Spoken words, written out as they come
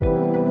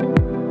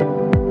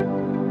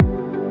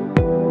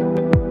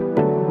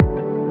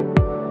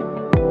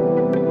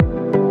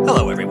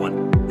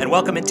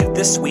welcome into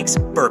this week's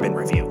Bourbon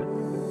Review.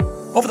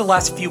 Over the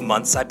last few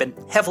months, I've been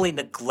heavily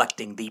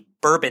neglecting the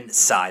bourbon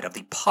side of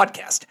the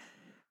podcast.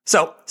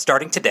 So,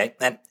 starting today,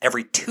 and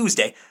every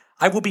Tuesday,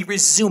 I will be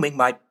resuming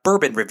my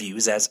bourbon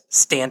reviews as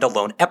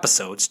standalone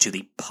episodes to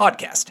the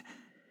podcast.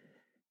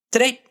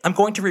 Today, I'm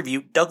going to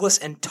review Douglas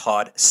 &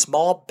 Todd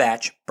Small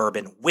Batch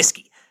Bourbon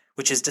Whiskey,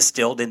 which is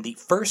distilled in the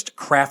First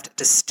Craft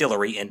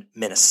Distillery in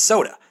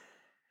Minnesota.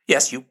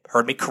 Yes, you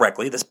heard me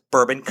correctly, this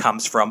bourbon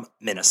comes from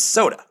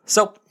Minnesota.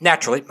 So,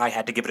 naturally, I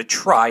had to give it a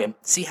try and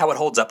see how it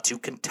holds up to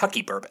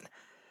Kentucky bourbon.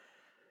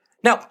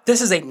 Now,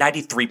 this is a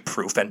 93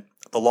 proof, and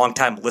the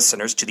longtime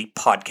listeners to the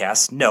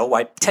podcast know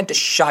I tend to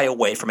shy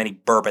away from any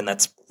bourbon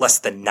that's less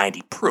than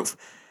 90 proof.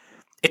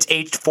 It's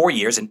aged 4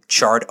 years in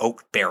charred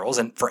oak barrels,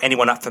 and for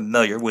anyone not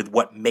familiar with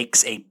what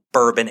makes a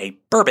bourbon,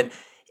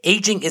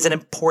 aging is an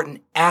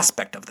important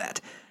aspect of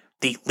that.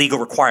 The legal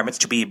requirements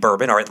to be a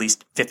bourbon are at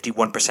least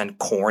 51%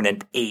 corn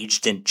and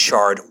aged in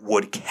charred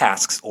wood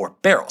casks or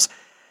barrels.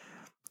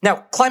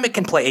 Now, climate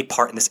can play a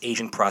part in this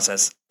aging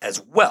process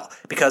as well,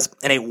 because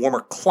in a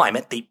warmer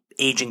climate, the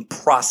aging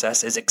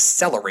process is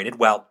accelerated,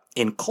 while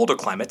in colder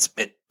climates,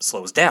 it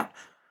slows down.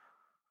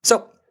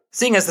 So,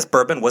 seeing as this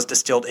bourbon was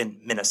distilled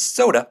in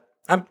Minnesota,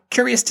 I'm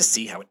curious to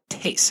see how it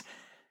tastes.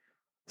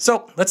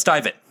 So, let's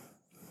dive in.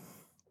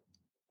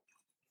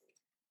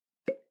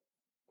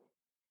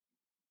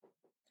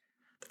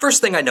 The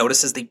first thing I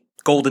notice is the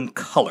golden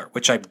color,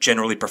 which I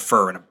generally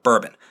prefer in a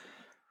bourbon.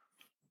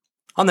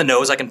 On the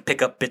nose, I can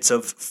pick up bits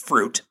of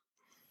fruit,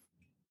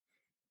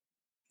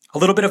 a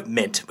little bit of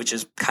mint, which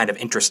is kind of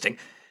interesting,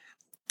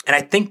 and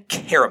I think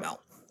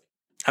caramel.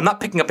 I'm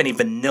not picking up any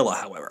vanilla,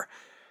 however.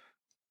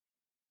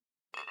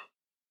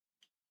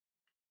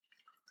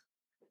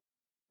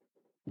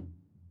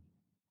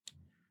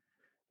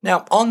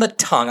 Now, on the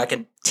tongue, I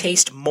can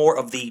taste more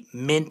of the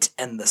mint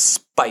and the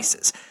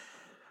spices.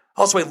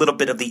 Also a little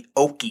bit of the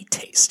oaky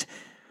taste.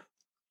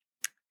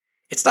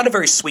 It's not a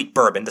very sweet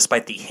bourbon,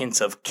 despite the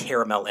hints of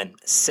caramel and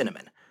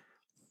cinnamon.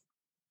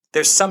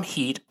 There's some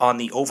heat on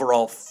the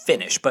overall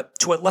finish, but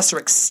to a lesser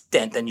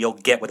extent than you'll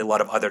get with a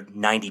lot of other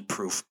 90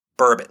 proof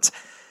bourbons.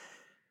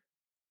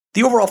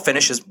 The overall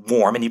finish is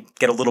warm, and you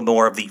get a little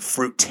more of the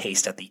fruit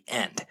taste at the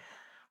end.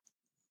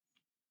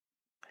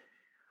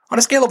 On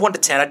a scale of 1 to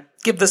 10, I'd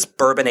give this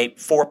bourbon a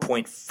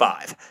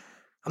 4.5.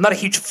 I'm not a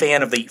huge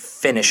fan of the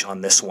finish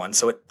on this one,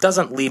 so it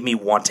doesn't leave me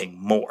wanting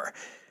more.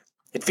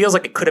 It feels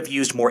like it could have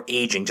used more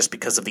aging just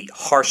because of the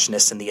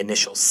harshness in the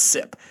initial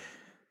sip.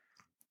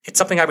 It's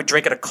something I would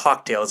drink at a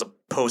cocktail as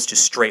opposed to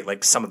straight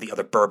like some of the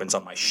other bourbons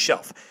on my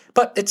shelf.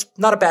 But it's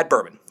not a bad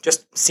bourbon,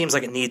 just seems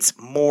like it needs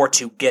more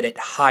to get it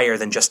higher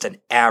than just an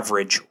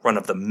average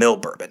run-of-the-mill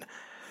bourbon.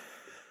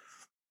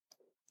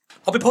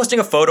 I'll be posting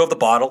a photo of the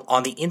bottle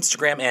on the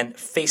Instagram and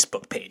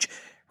Facebook page.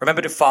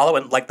 Remember to follow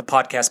and like the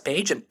podcast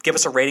page and give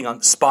us a rating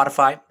on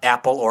Spotify,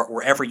 Apple, or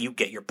wherever you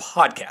get your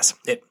podcasts.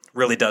 It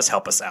really does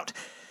help us out.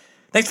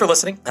 Thanks for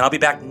listening, and I'll be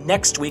back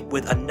next week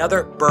with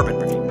another bourbon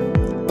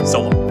review.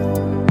 So long.